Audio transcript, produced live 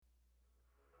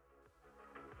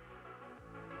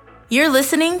You're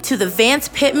listening to the Vance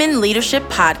Pittman Leadership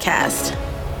Podcast.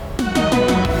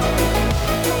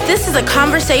 This is a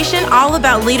conversation all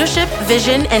about leadership,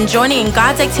 vision, and joining in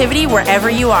God's activity wherever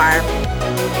you are.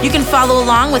 You can follow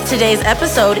along with today's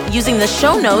episode using the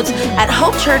show notes at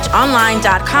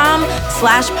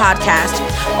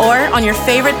hopechurchonline.com/podcast or on your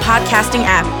favorite podcasting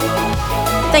app.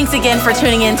 Thanks again for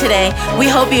tuning in today. We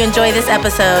hope you enjoy this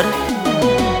episode.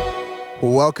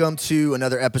 Welcome to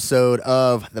another episode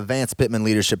of the Vance Pittman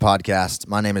Leadership Podcast.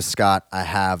 My name is Scott. I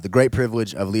have the great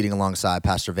privilege of leading alongside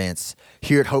Pastor Vance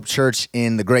here at Hope Church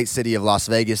in the great city of Las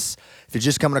Vegas. If you're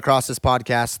just coming across this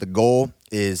podcast, the goal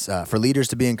is for leaders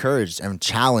to be encouraged and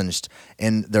challenged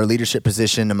in their leadership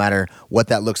position, no matter what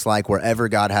that looks like. Wherever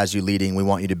God has you leading, we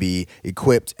want you to be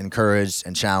equipped, encouraged,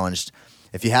 and challenged.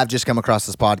 If you have just come across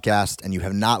this podcast and you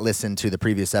have not listened to the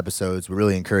previous episodes, we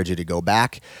really encourage you to go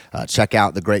back, check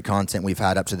out the great content we've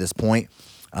had up to this point.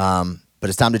 But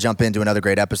it's time to jump into another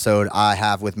great episode. I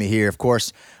have with me here, of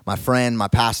course, my friend, my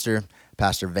pastor,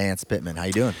 Pastor Vance Pittman. How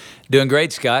you doing? Doing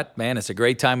great, Scott. Man, it's a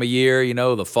great time of year. You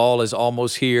know, the fall is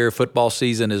almost here. Football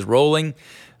season is rolling.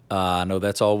 I know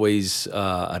that's always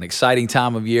an exciting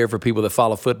time of year for people that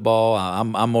follow football.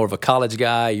 I'm more of a college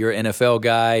guy. You're an NFL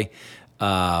guy.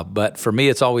 But for me,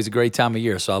 it's always a great time of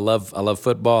year. So I love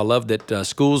football. I love that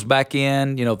school's back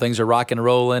in. You know, things are rocking and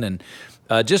rolling. And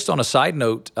just on a side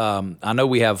note, I know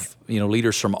we have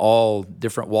leaders from all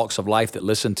different walks of life that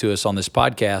listen to us on this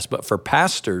podcast. But for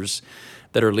pastors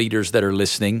that are leaders that are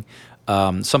listening,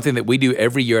 something that we do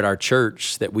every year at our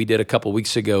church that we did a couple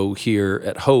weeks ago here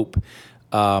at Hope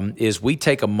is we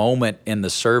take a moment in the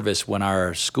service when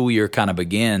our school year kind of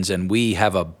begins, and we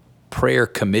have a prayer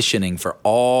commissioning for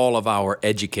all of our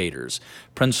educators,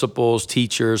 principals,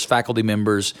 teachers, faculty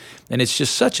members. And it's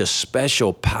just such a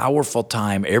special, powerful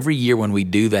time every year when we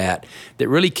do that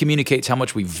really communicates how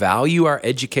much we value our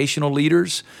educational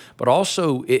leaders, but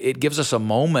also it gives us a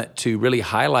moment to really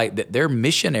highlight that they're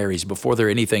missionaries before they're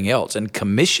anything else and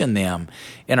commission them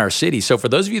in our city. So for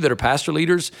those of you that are pastor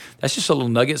leaders, that's just a little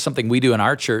nugget, something we do in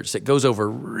our church that goes over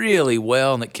really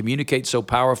well and that communicates so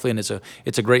powerfully, and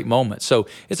it's a great moment. So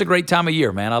it's a great time of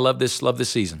year, man. I love this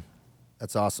season.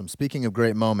 That's awesome. Speaking of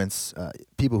great moments,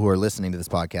 people who are listening to this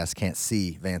podcast can't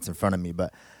see Vance in front of me,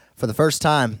 but for the first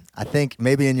time, I think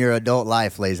maybe in your adult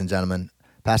life, ladies and gentlemen,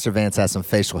 Pastor Vance has some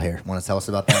facial hair. Want to tell us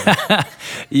about that?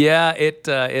 Yeah, it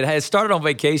has started on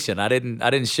vacation. I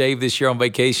didn't shave this year on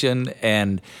vacation,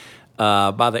 and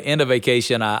by the end of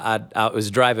vacation, I was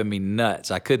driving me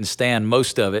nuts. I couldn't stand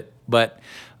most of it, but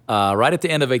right at the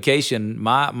end of vacation,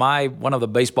 my one of the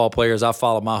baseball players I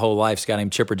followed my whole life, is a guy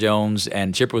named Chipper Jones,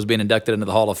 and Chipper was being inducted into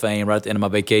the Hall of Fame right at the end of my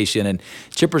vacation, and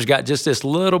Chipper's got just this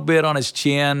little bit on his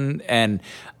chin, and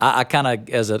I kind of,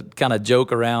 as a kind of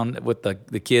joke around with the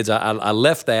kids, I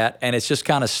left that, and it's just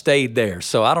kind of stayed there.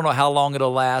 So I don't know how long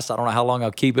it'll last. I don't know how long I'll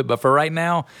keep it, but for right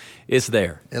now, it's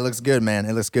there. It looks good, man.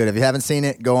 It looks good. If you haven't seen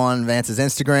it, go on Vance's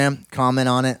Instagram, comment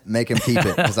on it, make him keep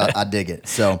it, because I dig it.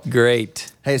 So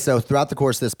great. Hey, so throughout the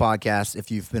course of this podcast,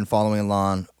 if you've been following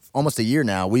along almost a year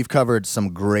now, we've covered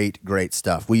some great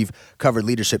stuff. We've covered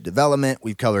leadership development.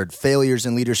 We've covered failures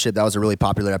in leadership. That was a really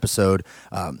popular episode.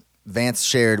 Vance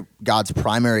shared God's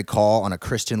primary call on a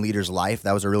Christian leader's life.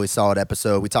 That was a really solid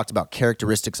episode. We talked about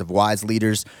characteristics of wise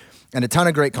leaders and a ton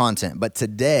of great content. But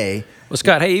today... Well,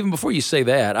 Scott, hey, even before you say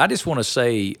that, I just want to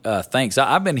say thanks.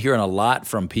 I've been hearing a lot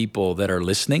from people that are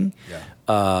listening,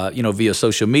 via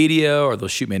social media, or they'll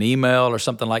shoot me an email or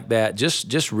something like that.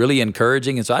 Just really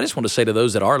encouraging. And so I just want to say to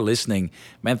those that are listening,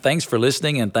 man, thanks for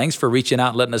listening, and thanks for reaching out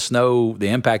and letting us know the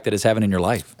impact that it's having in your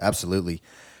life. Absolutely.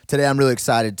 Today, I'm really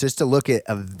excited just to look at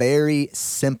a very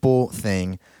simple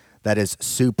thing that is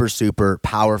super, super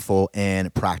powerful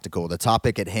and practical. The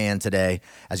topic at hand today,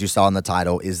 as you saw in the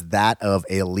title, is that of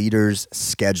a leader's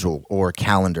schedule or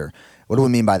calendar. What do we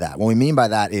mean by that? What we mean by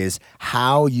that is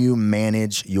how you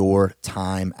manage your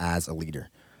time as a leader.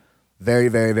 Very,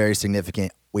 very, very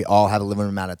significant. We all have a limited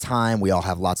amount of time. We all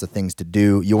have lots of things to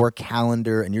do. Your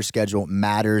calendar and your schedule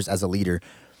matters as a leader.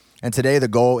 And today the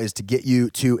goal is to get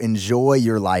you to enjoy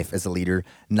your life as a leader,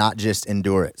 not just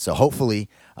endure it. So hopefully,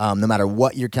 no matter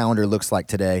what your calendar looks like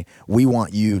today, we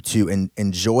want you to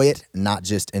enjoy it, not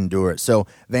just endure it. So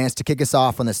Vance, to kick us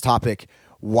off on this topic,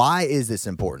 why is this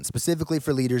important? Specifically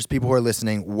for leaders, people who are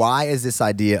listening, why is this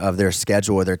idea of their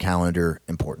schedule or their calendar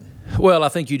important? Well, I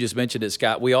think you just mentioned it,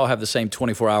 Scott. We all have the same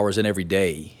 24 hours in every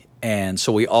day. And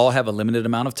so we all have a limited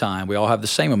amount of time. We all have the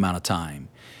same amount of time.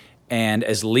 And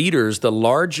as leaders, the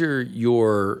larger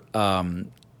your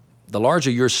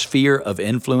sphere of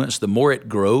influence, the more it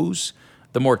grows,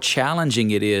 the more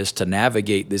challenging it is to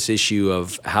navigate this issue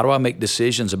of how do I make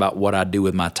decisions about what I do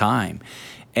with my time.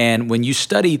 And when you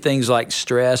study things like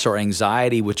stress or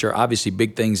anxiety, which are obviously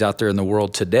big things out there in the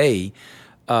world today,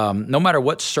 no matter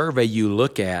what survey you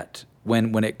look at,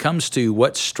 when it comes to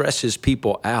what stresses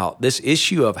people out, this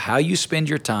issue of how you spend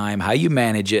your time, how you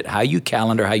manage it, how you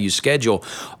calendar, how you schedule,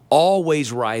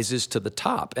 always rises to the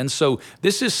top. And so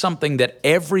this is something that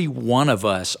every one of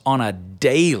us on a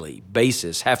daily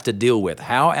basis have to deal with.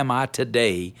 How am I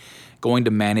today going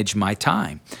to manage my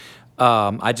time?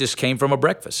 I just came from a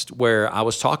breakfast where I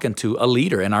was talking to a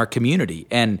leader in our community,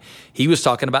 and he was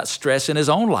talking about stress in his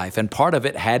own life, and part of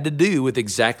it had to do with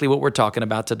exactly what we're talking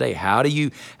about today. How do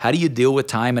you deal with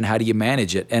time, and how do you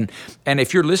manage it? And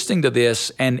if you're listening to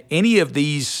this and any of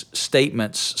these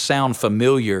statements sound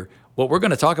familiar, what we're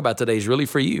going to talk about today is really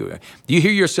for you. Do you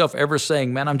hear yourself ever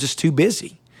saying, "Man, I'm just too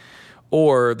busy,"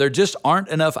 or "There just aren't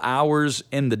enough hours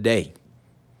in the day"?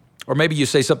 Or maybe you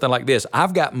say something like this: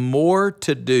 "I've got more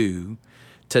to do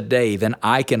today than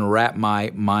I can wrap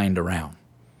my mind around."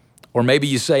 Or maybe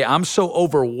you say, "I'm so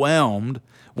overwhelmed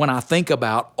when I think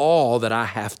about all that I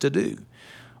have to do."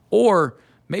 Or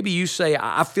maybe you say,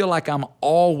 "I feel like I'm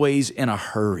always in a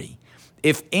hurry."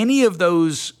 If any of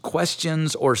those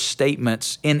questions or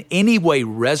statements in any way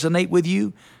resonate with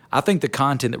you, I think the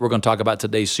content that we're going to talk about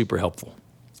today is super helpful.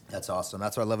 That's awesome.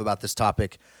 That's what I love about this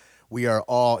topic. We are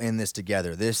all in this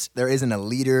together. There isn't a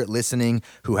leader listening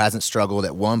who hasn't struggled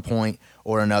at one point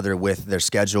or another with their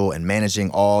schedule and managing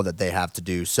all that they have to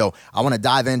do. So I want to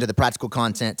dive into the practical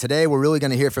content. Today, we're really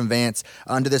going to hear from Vance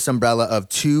under this umbrella of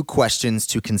 2 questions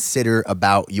to consider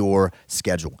about your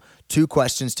schedule. 2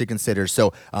 questions to consider.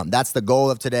 So that's the goal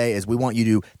of today, is we want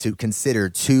you to consider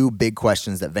 2 big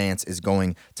questions that Vance is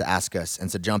going to ask us. And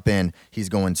to jump in, he's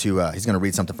going to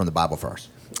read something from the Bible first.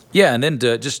 Yeah, and then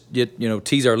to just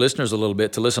tease our listeners a little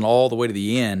bit, to listen all the way to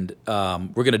the end,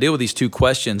 we're going to deal with these 2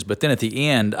 questions, but then at the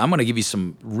end, I'm going to give you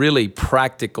some really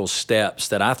practical steps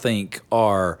that I think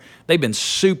they've been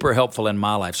super helpful in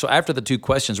my life. So after the 2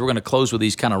 questions, we're going to close with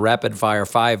these kind of rapid fire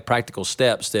 5 practical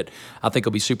steps that I think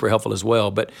will be super helpful as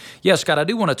well. But yeah, Scott, I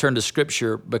do want to turn to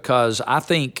Scripture, because I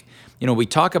think, we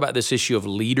talk about this issue of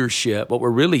leadership. What we're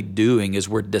really doing is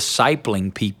we're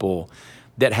discipling people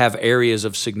that have areas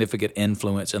of significant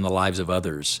influence in the lives of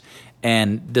others.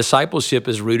 And discipleship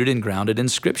is rooted and grounded in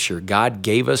Scripture. God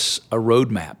gave us a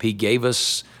roadmap. He gave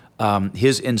us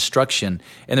His instruction.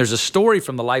 And there's a story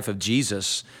from the life of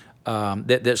Jesus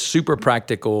that's super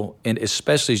practical, and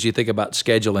especially as you think about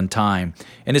schedule and time.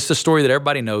 And it's the story that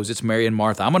everybody knows. It's Mary and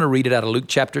Martha. I'm going to read it out of Luke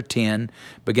chapter 10,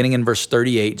 beginning in verse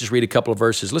 38. Just read a couple of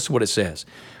verses. Listen to what it says.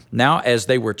 "Now, as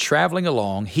they were traveling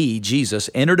along, he, Jesus,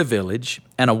 entered a village,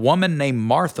 and a woman named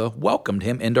Martha welcomed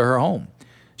him into her home.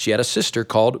 She had a sister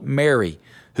called Mary,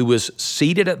 who was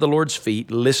seated at the Lord's feet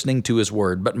listening to his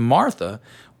word. But Martha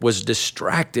was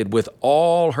distracted with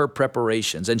all her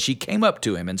preparations, and she came up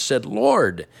to him and said,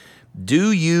 'Lord,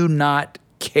 do you not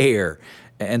care?'"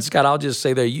 And Scott, I'll just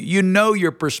say there, you know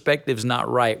your perspective's not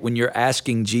right when you're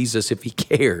asking Jesus if he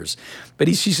cares.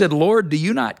 But she said, "Lord, do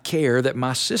you not care that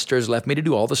my sister has left me to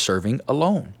do all the serving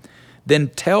alone? Then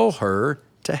tell her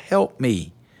to help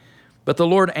me." But the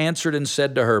Lord answered and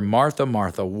said to her, "Martha,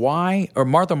 Martha,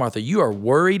 Martha, you are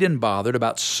worried and bothered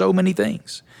about so many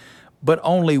things. But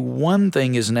only one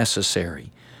thing is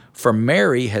necessary. For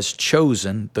Mary has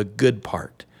chosen the good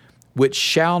part, which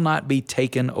shall not be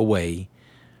taken away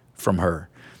from her."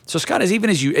 So Scott, as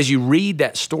you read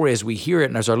that story, as we hear it,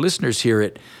 and as our listeners hear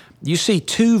it, you see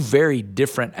 2 very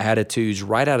different attitudes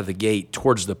right out of the gate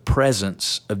towards the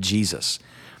presence of Jesus.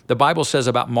 The Bible says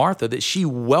about Martha that she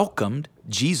welcomed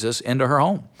Jesus into her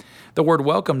home. The word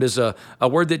welcomed is a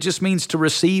word that just means to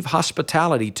receive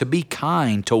hospitality, to be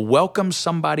kind, to welcome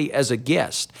somebody as a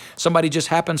guest. Somebody just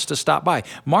happens to stop by.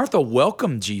 Martha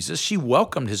welcomed Jesus. She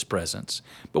welcomed his presence.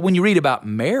 But when you read about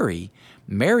Mary,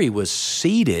 Mary was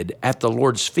seated at the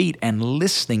Lord's feet and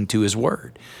listening to his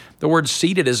word. The word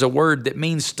seated is a word that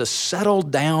means to settle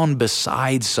down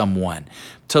beside someone.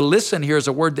 To listen here is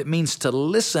a word that means to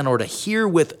listen or to hear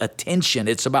with attention.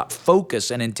 It's about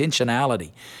focus and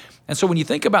intentionality. And so when you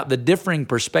think about the differing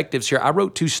perspectives here, I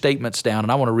wrote 2 statements down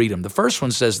and I want to read them. The first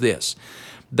one says this: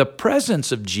 the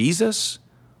presence of Jesus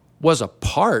was a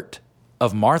part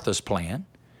of Martha's plan.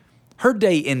 Her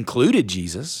day included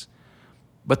Jesus,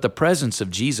 but the presence of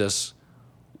Jesus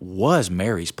was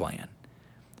Mary's plan.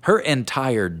 Her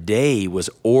entire day was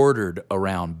ordered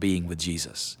around being with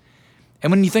Jesus.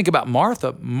 And when you think about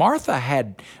Martha,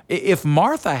 if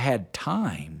Martha had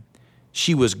time,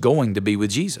 she was going to be with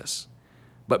Jesus.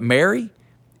 But Mary,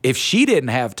 if she didn't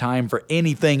have time for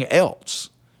anything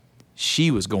else,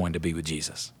 she was going to be with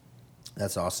Jesus.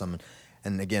 That's awesome.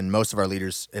 And again, most of our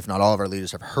leaders, if not all of our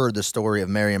leaders, have heard the story of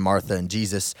Mary and Martha and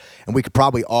Jesus. And we could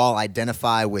probably all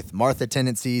identify with Martha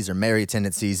tendencies or Mary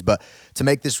tendencies. But to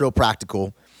make this real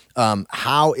practical,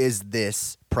 how is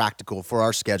this practical for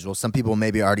our schedule? Some people may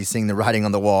be already seeing the writing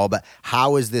on the wall, but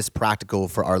how is this practical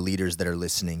for our leaders that are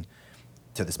listening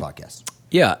to this podcast?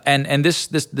 Yeah, and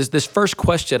this first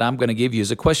question I'm going to give you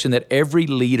is a question that every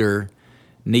leader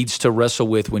needs to wrestle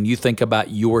with when you think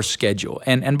about your schedule.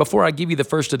 And before I give you the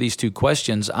first of these two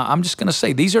questions, I'm just going to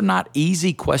say these are not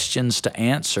easy questions to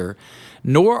answer,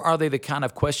 nor are they the kind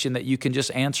of question that you can just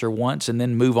answer once and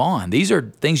then move on. These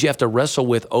are things you have to wrestle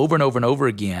with over and over and over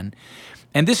again.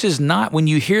 And this is not, when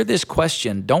you hear this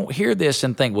question, don't hear this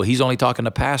and think, well, he's only talking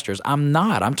to pastors. I'm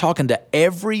not. I'm talking to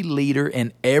every leader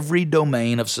in every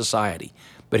domain of society.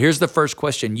 But here's the first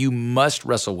question you must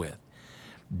wrestle with.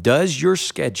 Does your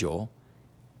schedule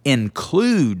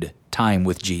include time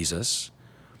with Jesus,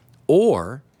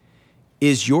 or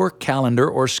is your calendar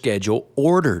or schedule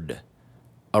ordered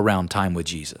around time with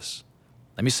Jesus?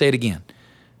 Let me say it again.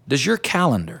 Does your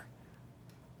calendar,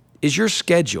 is your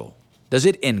schedule, does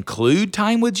it include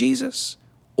time with Jesus,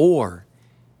 or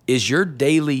is your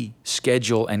daily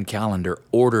schedule and calendar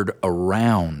ordered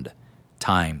around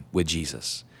time with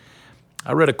Jesus?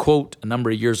 I read a quote a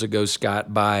number of years ago,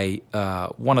 Scott, by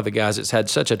one of the guys that's had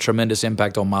such a tremendous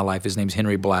impact on my life. His name's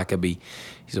Henry Blackaby.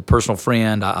 He's a personal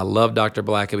friend. I love Dr.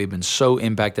 Blackaby. I've been so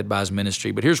impacted by his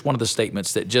ministry. But here's one of the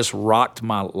statements that just rocked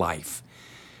my life.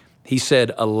 He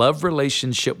said, a love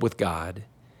relationship with God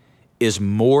is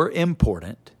more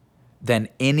important than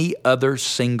any other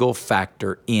single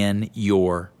factor in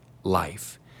your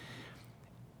life.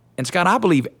 And Scott, I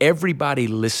believe everybody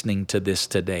listening to this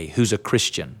today who's a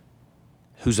Christian,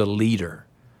 who's a leader,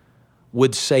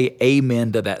 would say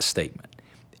amen to that statement.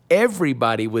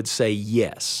 Everybody would say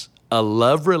yes, a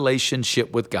love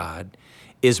relationship with God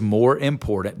is more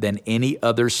important than any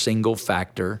other single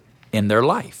factor in their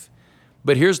life.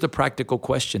 But here's the practical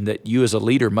question that you as a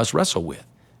leader must wrestle with.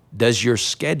 Does your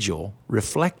schedule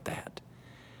reflect that?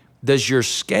 Does your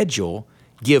schedule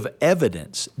give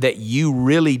evidence that you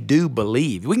really do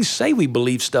believe? We can say we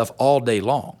believe stuff all day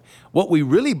long. What we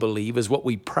really believe is what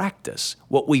we practice,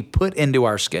 what we put into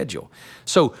our schedule.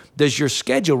 So does your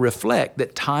schedule reflect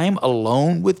that time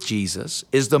alone with Jesus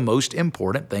is the most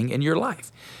important thing in your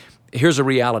life? Here's a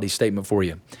reality statement for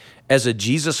you. As a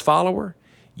Jesus follower,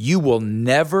 you will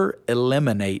never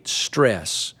eliminate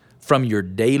stress from your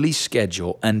daily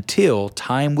schedule until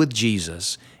time with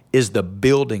Jesus is the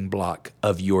building block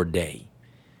of your day.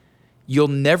 You'll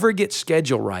never get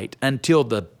schedule right until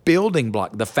the building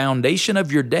block, the foundation of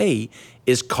your day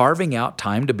is carving out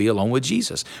time to be alone with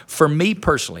Jesus. For me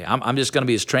personally, I'm just going to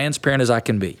be as transparent as I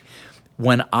can be.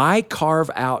 When I carve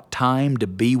out time to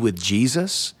be with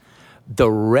Jesus,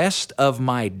 the rest of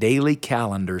my daily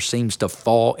calendar seems to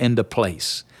fall into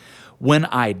place. When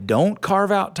I don't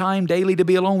carve out time daily to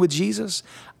be alone with Jesus,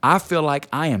 I feel like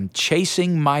I am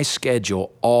chasing my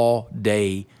schedule all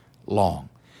day long.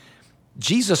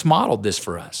 Jesus modeled this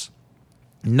for us.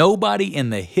 Nobody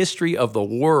in the history of the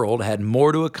world had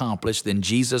more to accomplish than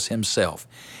Jesus himself.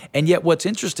 And yet what's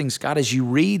interesting, Scott, as you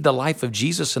read the life of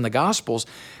Jesus in the Gospels,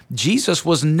 Jesus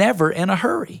was never in a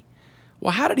hurry.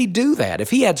 Well, how did he do that?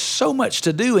 If he had so much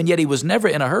to do and yet he was never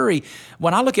in a hurry,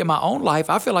 when I look at my own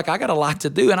life, I feel like I got a lot to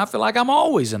do and I feel like I'm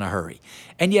always in a hurry.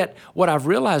 And yet what I've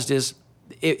realized is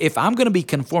if I'm going to be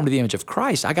conformed to the image of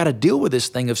Christ, I got to deal with this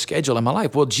thing of schedule in my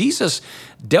life. Well, Jesus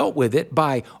dealt with it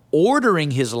by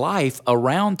ordering his life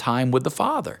around time with the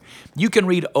Father. You can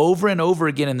read over and over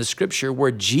again in the scripture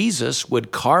where Jesus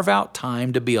would carve out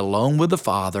time to be alone with the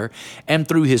Father, and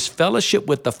through his fellowship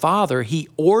with the Father, he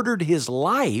ordered his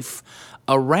life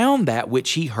around that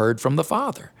which he heard from the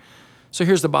Father. So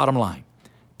here's the bottom line.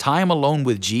 Time alone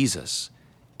with Jesus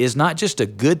is not just a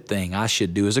good thing I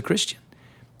should do as a Christian.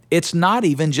 It's not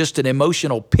even just an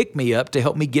emotional pick-me-up to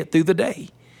help me get through the day.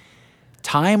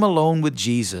 Time alone with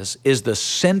Jesus is the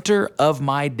center of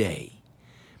my day.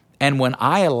 And when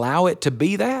I allow it to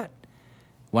be that,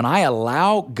 when I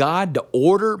allow God to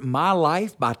order my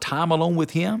life by time alone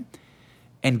with him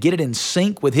and get it in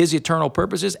sync with his eternal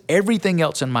purposes, everything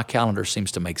else in my calendar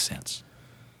seems to make sense.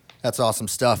 That's awesome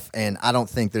stuff, and I don't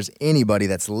think there's anybody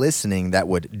that's listening that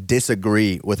would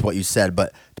disagree with what you said,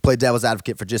 but to play devil's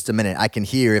advocate for just a minute, I can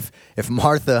hear if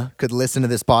Martha could listen to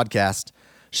this podcast,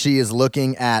 she is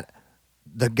looking at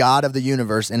the God of the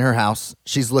universe in her house.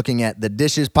 She's looking at the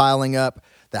dishes piling up,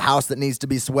 the house that needs to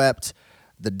be swept,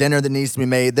 the dinner that needs to be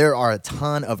made. There are a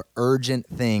ton of urgent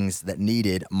things that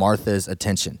needed Martha's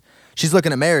attention. She's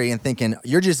looking at Mary and thinking,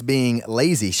 you're just being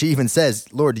lazy. She even says,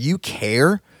 Lord, do you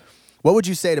care What would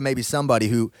you say to maybe somebody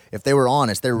who, if they were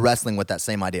honest, they're wrestling with that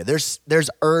same idea? There's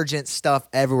urgent stuff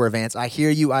everywhere, Vance. I hear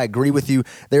you. I agree with you.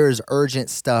 There is urgent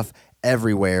stuff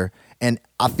everywhere. And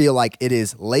I feel like it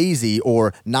is lazy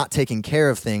or not taking care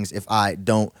of things if I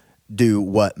don't do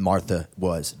what Martha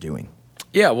was doing.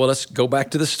 Yeah, well, let's go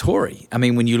back to the story. I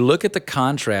mean, when you look at the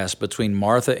contrast between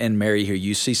Martha and Mary here,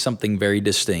 you see something very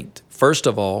distinct. First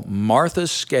of all,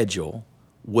 Martha's schedule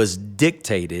was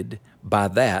dictated by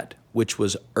that which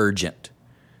was urgent.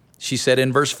 She said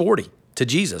in verse 40 to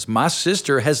Jesus, "My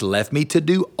sister has left me to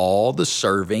do all the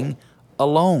serving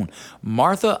alone."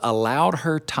 Martha allowed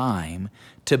her time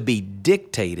to be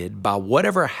dictated by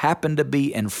whatever happened to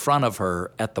be in front of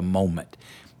her at the moment.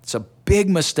 It's a big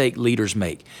mistake leaders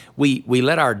make. We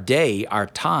let our day, our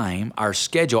time, our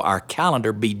schedule, our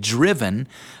calendar be driven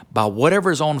by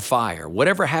whatever's on fire,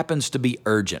 whatever happens to be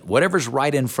urgent, whatever's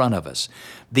right in front of us.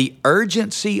 The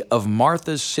urgency of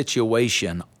Martha's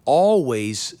situation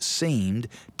always seemed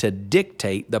to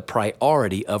dictate the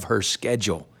priority of her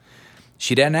schedule.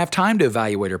 She didn't have time to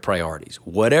evaluate her priorities.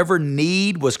 Whatever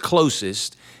need was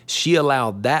closest, she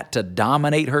allowed that to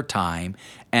dominate her time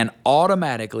and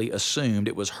automatically assumed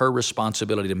it was her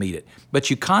responsibility to meet it.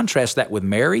 But you contrast that with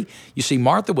Mary, you see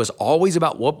Martha was always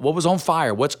about what was on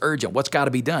fire, what's urgent, what's got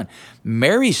to be done.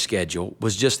 Mary's schedule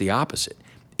was just the opposite.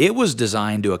 It was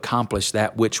designed to accomplish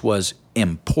that which was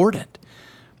important.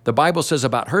 The Bible says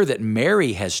about her that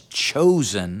Mary has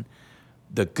chosen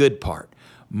the good part.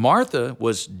 Martha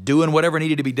was doing whatever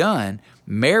needed to be done.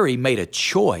 Mary made a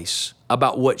choice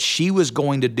about what she was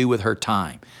going to do with her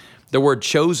time. The word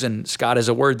chosen, Scott, is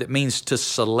a word that means to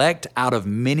select out of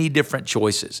many different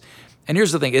choices. And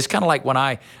here's the thing. It's kind of like when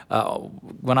I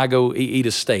go eat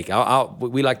a steak.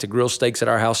 We like to grill steaks at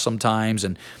our house sometimes.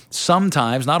 And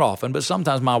sometimes, not often, but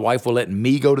sometimes my wife will let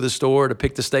me go to the store to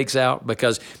pick the steaks out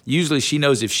because usually she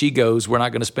knows if she goes, we're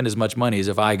not going to spend as much money as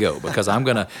if I go because I'm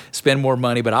going to spend more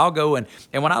money. But I'll go and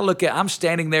when I'm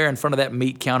standing there in front of that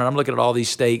meat counter, I'm looking at all these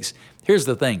steaks. Here's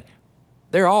the thing.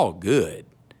 They're all good.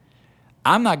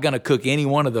 I'm not going to cook any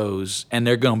one of those and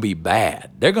they're going to be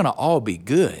bad. They're going to all be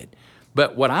good.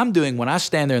 But what I'm doing when I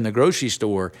stand there in the grocery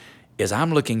store is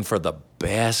I'm looking for the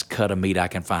best cut of meat I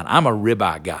can find. I'm a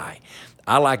ribeye guy.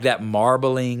 I like that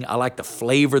marbling. I like the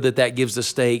flavor that gives the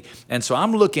steak. And so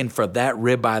I'm looking for that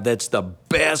ribeye that's the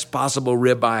best possible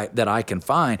ribeye that I can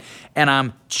find. And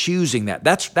I'm choosing that.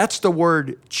 That's the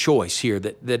word choice here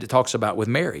that it talks about with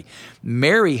Mary.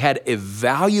 Mary had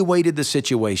evaluated the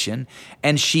situation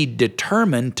and she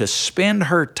determined to spend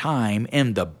her time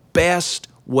in the best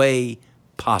way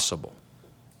possible.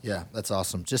 Yeah, that's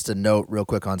awesome. Just a note real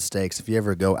quick on steaks. If you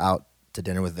ever go out to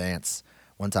dinner with Vance,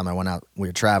 one time I went out, we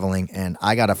were traveling, and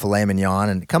I got a filet mignon,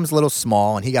 and it comes a little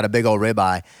small, and he got a big old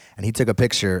ribeye, and he took a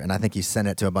picture, and I think he sent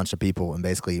it to a bunch of people and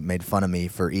basically made fun of me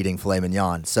for eating filet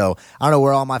mignon. So I don't know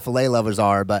where all my filet lovers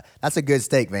are, but that's a good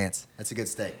steak, Vance. That's a good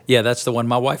steak. Yeah, that's the one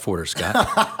my wife orders,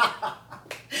 Scott.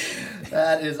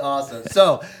 That is awesome.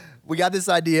 So we got this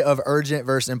idea of urgent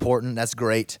versus important. That's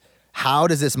great. How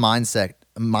does this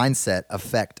mindset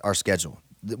affect our schedule?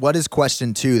 What is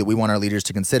question 2 that we want our leaders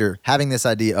to consider, having this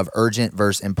idea of urgent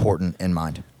versus important in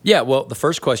mind? Yeah, well, the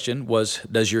first question was,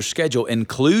 does your schedule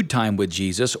include time with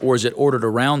Jesus or is it ordered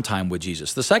around time with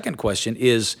Jesus? The second question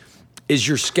is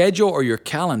your schedule or your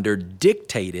calendar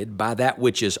dictated by that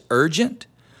which is urgent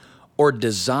or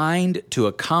designed to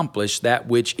accomplish that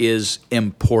which is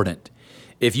important?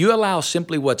 If you allow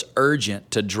simply what's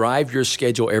urgent to drive your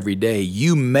schedule every day,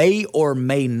 you may or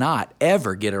may not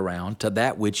ever get around to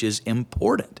that which is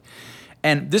important.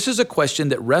 And this is a question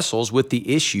that wrestles with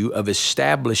the issue of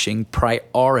establishing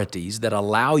priorities that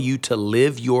allow you to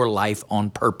live your life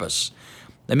on purpose.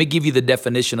 Let me give you the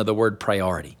definition of the word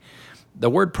priority.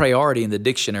 The word priority in the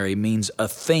dictionary means a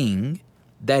thing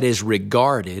that is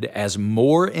regarded as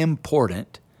more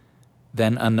important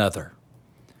than another.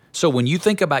 So when you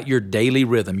think about your daily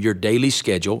rhythm, your daily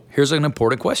schedule, here's an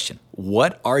important question.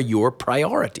 What are your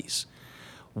priorities?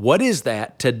 What is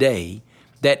that today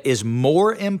that is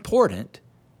more important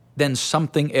than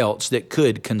something else that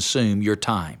could consume your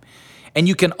time? And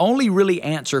you can only really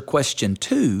answer question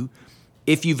 2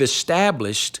 if you've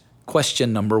established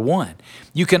question number 1.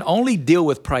 You can only deal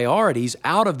with priorities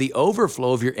out of the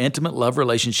overflow of your intimate love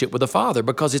relationship with the Father,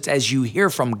 because it's as you hear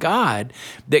from God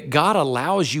that God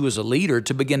allows you as a leader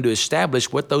to begin to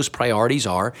establish what those priorities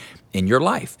are in your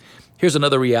life. Here's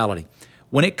another reality.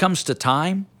 When it comes to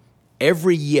time,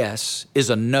 every yes is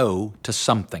a no to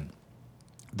something.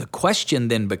 The question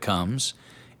then becomes,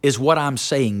 is what I'm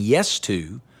saying yes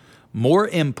to more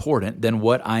important than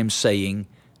what I'm saying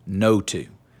no to?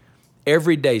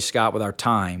 Every day, Scott, with our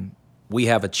time, we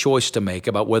have a choice to make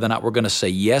about whether or not we're going to say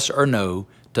yes or no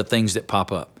to things that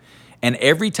pop up. And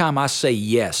every time I say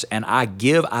yes and I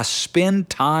spend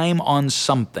time on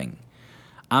something,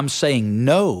 I'm saying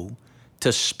no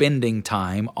to spending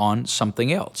time on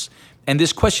something else. And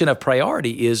this question of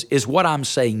priority is what I'm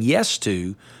saying yes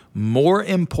to more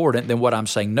important than what I'm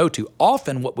saying no to?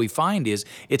 Often what we find is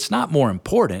it's not more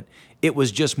important, it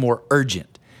was just more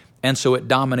urgent. And so it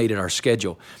dominated our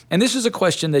schedule. And this is a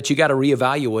question that you got to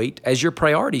reevaluate as your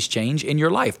priorities change in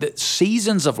your life. The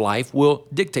seasons of life will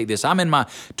dictate this. I'm in my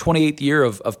 28th year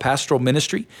of pastoral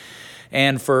ministry.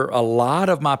 And for a lot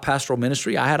of my pastoral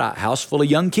ministry, I had a house full of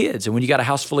young kids. And when you got a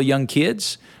house full of young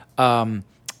kids,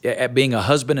 being a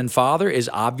husband and father is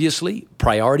obviously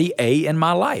priority A in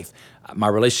my life. My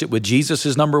relationship with Jesus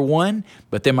is number one,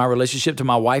 but then my relationship to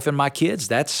my wife and my kids,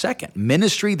 that's second.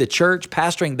 Ministry, the church,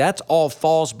 pastoring, that's all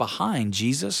falls behind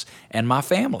Jesus and my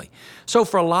family. So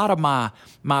for a lot of my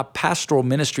pastoral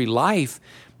ministry life,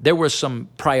 there were some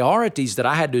priorities that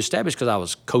I had to establish because I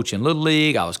was coaching Little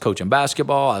League, I was coaching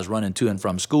basketball, I was running to and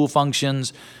from school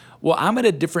functions. Well, I'm at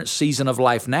a different season of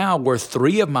life now where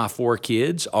 3 of my 4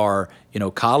 kids are,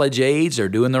 college age, they're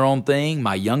doing their own thing.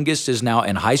 My youngest is now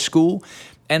in high school.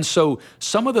 And so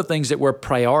some of the things that were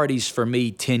priorities for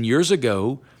me 10 years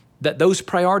ago, that those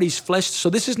priorities fleshed. So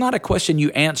this is not a question you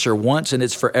answer once and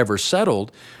it's forever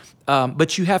settled.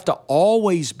 But you have to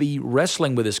always be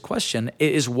wrestling with this question.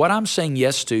 Is what I'm saying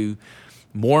yes to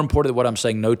more important than what I'm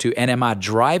saying no to? And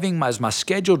is my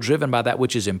schedule driven by that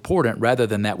which is important rather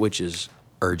than that which is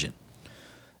urgent?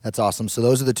 That's awesome. So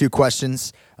those are the 2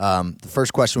 questions. The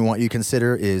first question we want you to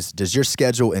consider is, does your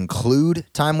schedule include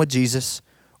time with Jesus,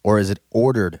 or is it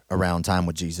ordered around time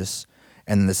with Jesus?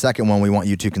 And then the second one we want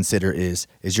you to consider is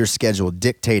your schedule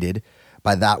dictated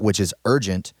by that which is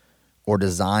urgent or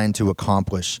designed to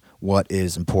accomplish what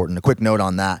is important? A quick note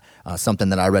on that, something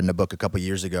that I read in a book a couple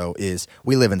years ago is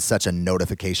we live in such a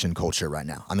notification culture right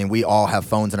now. I mean, we all have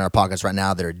phones in our pockets right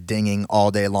now that are dinging all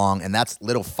day long, and that's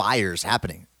little fires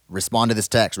happening. Respond to this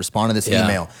text, respond to this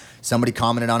email. Somebody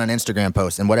commented on an Instagram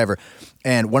post and whatever.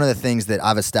 And one of the things that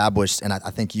I've established, and I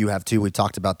think you have too, we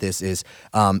talked about this, is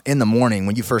in the morning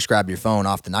when you first grab your phone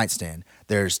off the nightstand,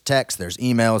 there's text, there's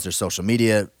emails, there's social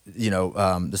media,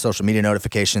 the social media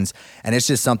notifications. And it's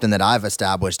just something that I've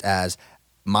established as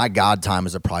my God time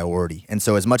is a priority. And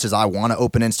so as much as I want to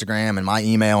open Instagram and my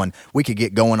email and we could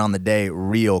get going on the day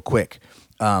real quick,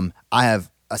 I have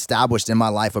established in my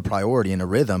life a priority and a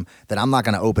rhythm that I'm not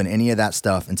going to open any of that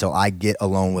stuff until I get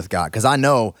alone with God. Because I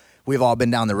know we've all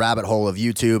been down the rabbit hole of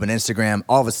YouTube and Instagram.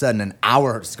 All of a sudden, an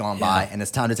hour has gone by and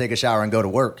it's time to take a shower and go to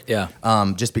work.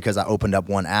 Just because I opened up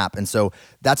one app. And so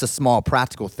that's a small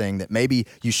practical thing that maybe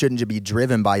you shouldn't be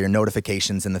driven by your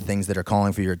notifications and the things that are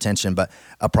calling for your attention. But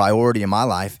a priority in my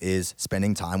life is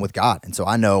spending time with God. And so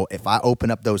I know if I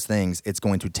open up those things, it's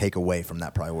going to take away from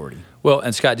that priority. Well,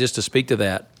 and Scott, just to speak to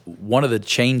that, one of the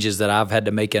changes that I've had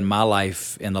to make in my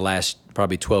life in the last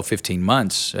probably 12, 15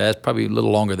 months, that's probably a little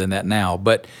longer than that now,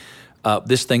 but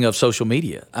this thing of social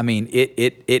media, I mean,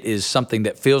 it is something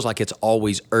that feels like it's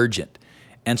always urgent.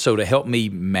 And so to help me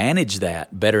manage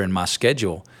that better in my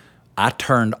schedule, I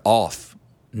turned off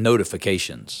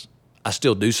notifications. I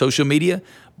still do social media,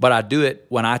 but I do it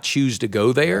when I choose to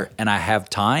go there and I have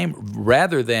time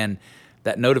rather than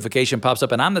that notification pops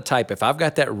up. And I'm the type, if I've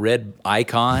got that red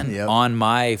icon on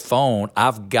my phone,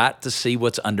 I've got to see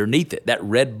what's underneath it. That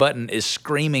red button is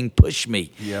screaming, push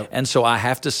me. And so I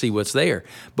have to see what's there.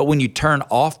 But when you turn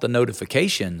off the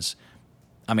notifications,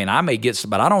 I mean, I may get,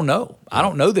 but I don't know. I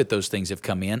don't know that those things have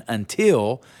come in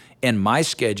until in my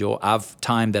schedule, I've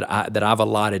time that I've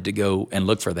allotted to go and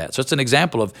look for that. So it's an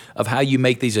example of how you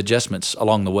make these adjustments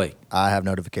along the way. I have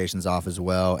notifications off as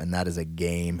well, and that is a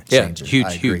game changer.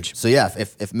 Huge. So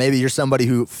if maybe you're somebody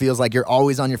who feels like you're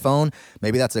always on your phone,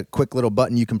 maybe that's a quick little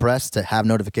button you can press to have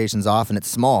notifications off, and it's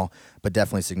small, but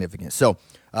definitely significant. So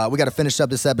we got to finish up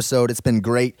this episode. It's been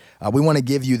great. We want to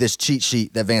give you this cheat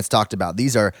sheet that Vance talked about.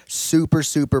 These are super,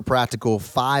 super practical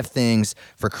 5 things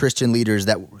for Christian leaders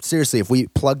that, seriously, if we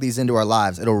plug these into our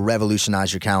lives, it'll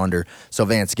revolutionize your calendar. So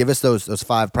Vance, give us those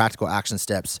 5 practical action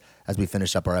steps as we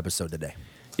finish up our episode today.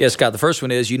 Yeah, Scott, the first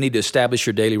one is you need to establish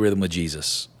your daily rhythm with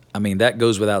Jesus. I mean, that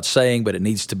goes without saying, but it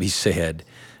needs to be said.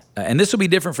 And this will be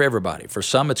different for everybody. For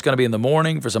some, it's going to be in the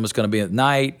morning. For some, it's going to be at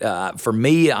night. For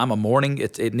me, I'm a morning.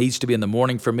 It needs to be in the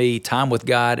morning for me. Time with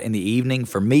God in the evening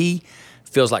for me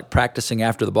feels like practicing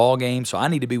after the ball game. So I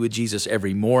need to be with Jesus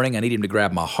every morning. I need him to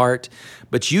grab my heart.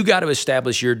 But you got to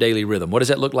establish your daily rhythm. What does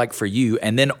that look like for you?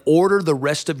 And then order the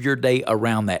rest of your day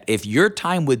around that. If your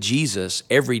time with Jesus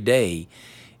every day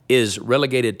is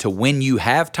relegated to when you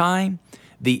have time,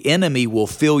 the enemy will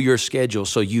fill your schedule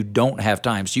so you don't have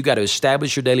time. So you got to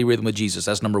establish your daily rhythm with Jesus.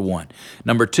 That's number one.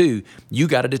 Number two, you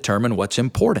got to determine what's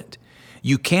important.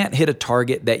 You can't hit a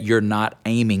target that you're not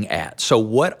aiming at. So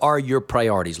what are your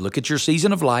priorities? Look at your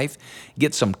season of life,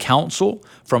 get some counsel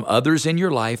from others in your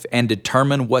life, and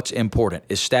determine what's important.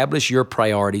 Establish your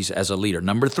priorities as a leader.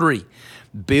 Number three,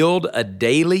 build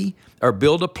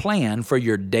a plan for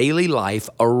your daily life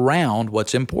around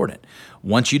what's important.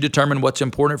 Once you determine what's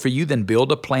important for you, then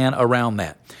build a plan around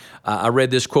that. I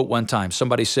read this quote one time.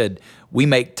 Somebody said, "We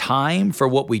make time for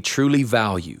what we truly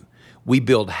value. We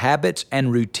build habits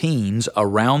and routines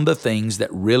around the things that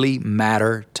really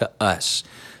matter to us."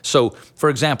 So,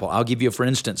 for example, I'll give you for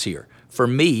instance here. For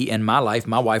me, in my life,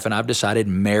 my wife and I have decided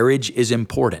marriage is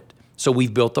important. So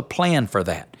we've built a plan for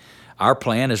that. Our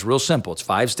plan is real simple. It's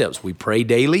 5 steps. We pray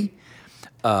daily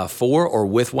for or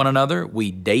with one another. We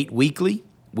date weekly.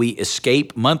 We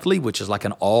escape monthly, which is like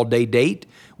an all-day date.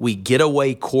 We get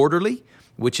away quarterly,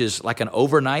 which is like an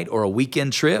overnight or a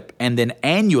weekend trip. And then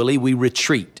annually, we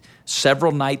retreat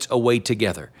several nights away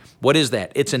together. What is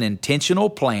that? It's an intentional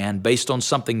plan based on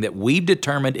something that we've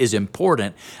determined is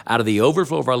important out of the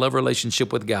overflow of our love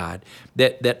relationship with God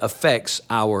that affects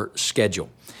our schedule.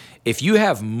 If you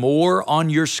have more on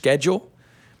your schedule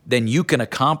than you can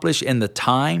accomplish in the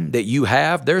time that you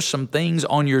have, there's some things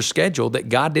on your schedule that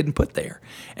God didn't put there.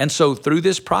 And so through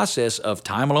this process of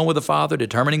time alone with the Father,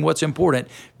 determining what's important,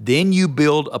 then you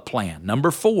build a plan. Number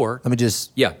 4. Let me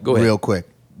just, go ahead. Real quick.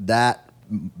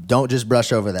 Don't just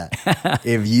brush over that.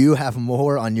 If you have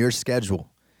more on your schedule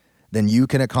than you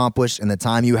can accomplish in the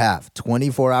time you have,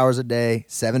 24 hours a day,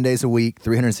 7 days a week,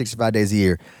 365 days a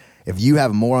year, if you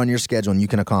have more on your schedule than you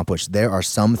can accomplish, there are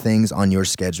some things on your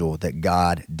schedule that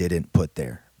God didn't put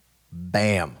there.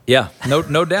 Bam. Yeah,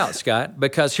 no doubt, Scott,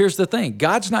 because here's the thing.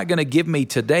 God's not going to give me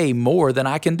today more than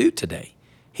I can do today.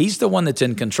 He's the one that's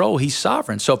in control. He's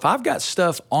sovereign. So if I've got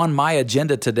stuff on my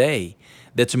agenda today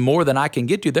that's more than I can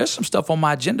get to, there's some stuff on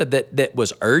my agenda that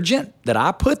was urgent, that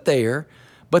I put there,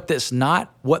 but that's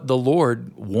not what the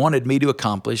Lord wanted me to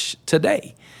accomplish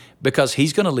today, because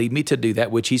He's going to lead me to do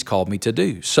that which He's called me to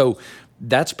do. So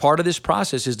that's part of this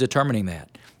process, is determining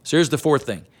that. So here's the 4th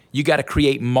thing. You got to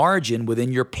create margin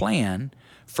within your plan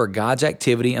for God's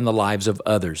activity in the lives of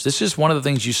others. This is one of the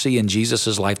things you see in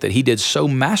Jesus' life that He did so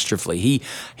masterfully.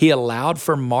 He allowed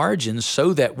for margins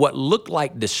so that what looked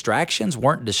like distractions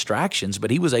weren't distractions,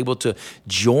 but He was able to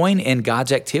join in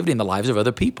God's activity in the lives of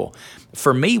other people.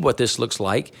 For me, what this looks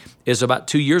like is about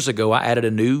 2 years ago, I added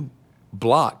a new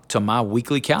block to my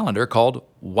weekly calendar called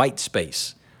White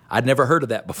Space. I'd never heard of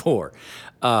that before.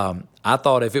 I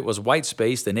thought if it was white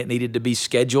space, then it needed to be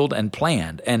scheduled and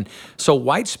planned. And so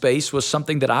white space was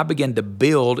something that I began to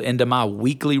build into my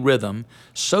weekly rhythm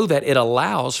so that it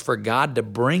allows for God to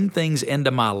bring things into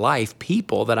my life,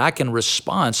 people that I can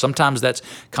respond. Sometimes that's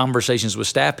conversations with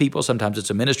staff people. Sometimes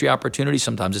it's a ministry opportunity.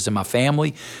 Sometimes it's in my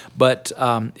family. But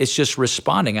it's just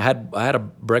responding. I had a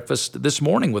breakfast this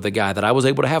morning with a guy that I was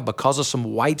able to have because of some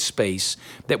white space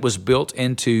that was built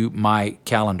into my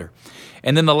calendar.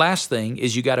 And then the last thing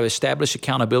is you got to establish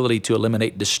accountability to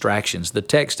eliminate distractions. The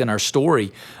text in our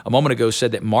story a moment ago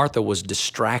said that Martha was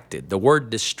distracted. The word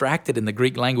distracted in the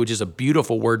Greek language is a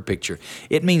beautiful word picture.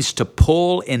 It means to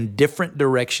pull in different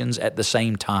directions at the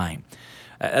same time.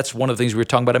 That's one of the things we were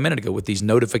talking about a minute ago with these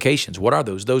notifications. What are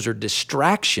those? Those are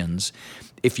distractions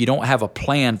if you don't have a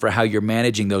plan for how you're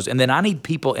managing those. And then I need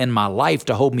people in my life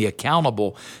to hold me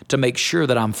accountable to make sure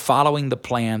that I'm following the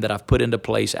plan that I've put into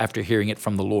place after hearing it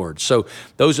from the Lord. So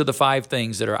those are the 5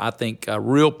 things that are, I think,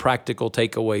 real practical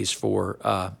takeaways for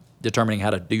determining how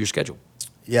to do your schedule.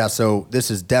 Yeah, so this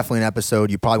is definitely an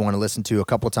episode you probably want to listen to a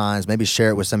couple times. Maybe share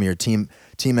it with some of your team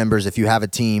members if you have a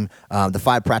team. The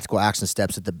 5 practical action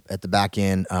steps at the back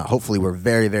end, hopefully were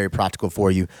very, very practical for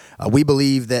you. We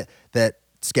believe that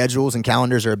schedules and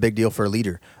calendars are a big deal for a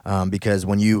leader because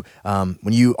when you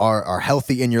are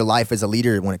healthy in your life as a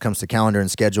leader, when it comes to calendar and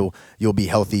schedule, you'll be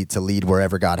healthy to lead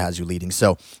wherever God has you leading.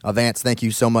 So Vance, thank you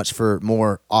so much for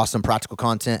more awesome practical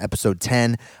content, episode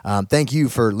 10. Thank you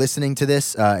for listening to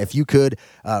this. If you could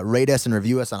rate us and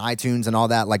review us on iTunes and all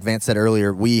that, like Vance said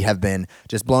earlier, we have been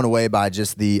just blown away by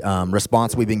just the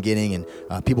response we've been getting, and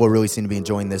people really seem to be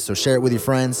enjoying this. So share it with your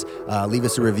friends, leave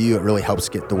us a review. It really helps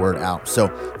get the word out. So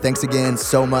thanks again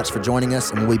so much for joining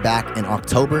us, and we'll be back in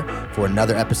October for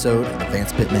another episode of the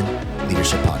Vance Pitman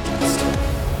Leadership Podcast.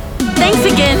 Thanks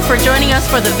again for joining us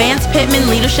for the Vance Pitman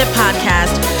Leadership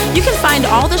Podcast. You can find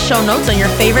all the show notes on your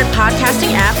favorite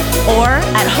podcasting app or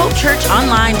at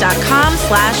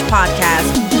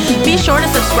hopechurchonline.com/podcast. Be sure to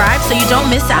subscribe so you don't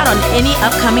miss out on any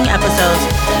upcoming episodes.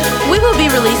 We will be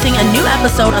releasing a new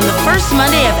episode on the first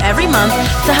Monday of every month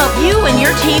to help you and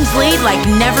your teams lead like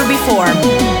never before.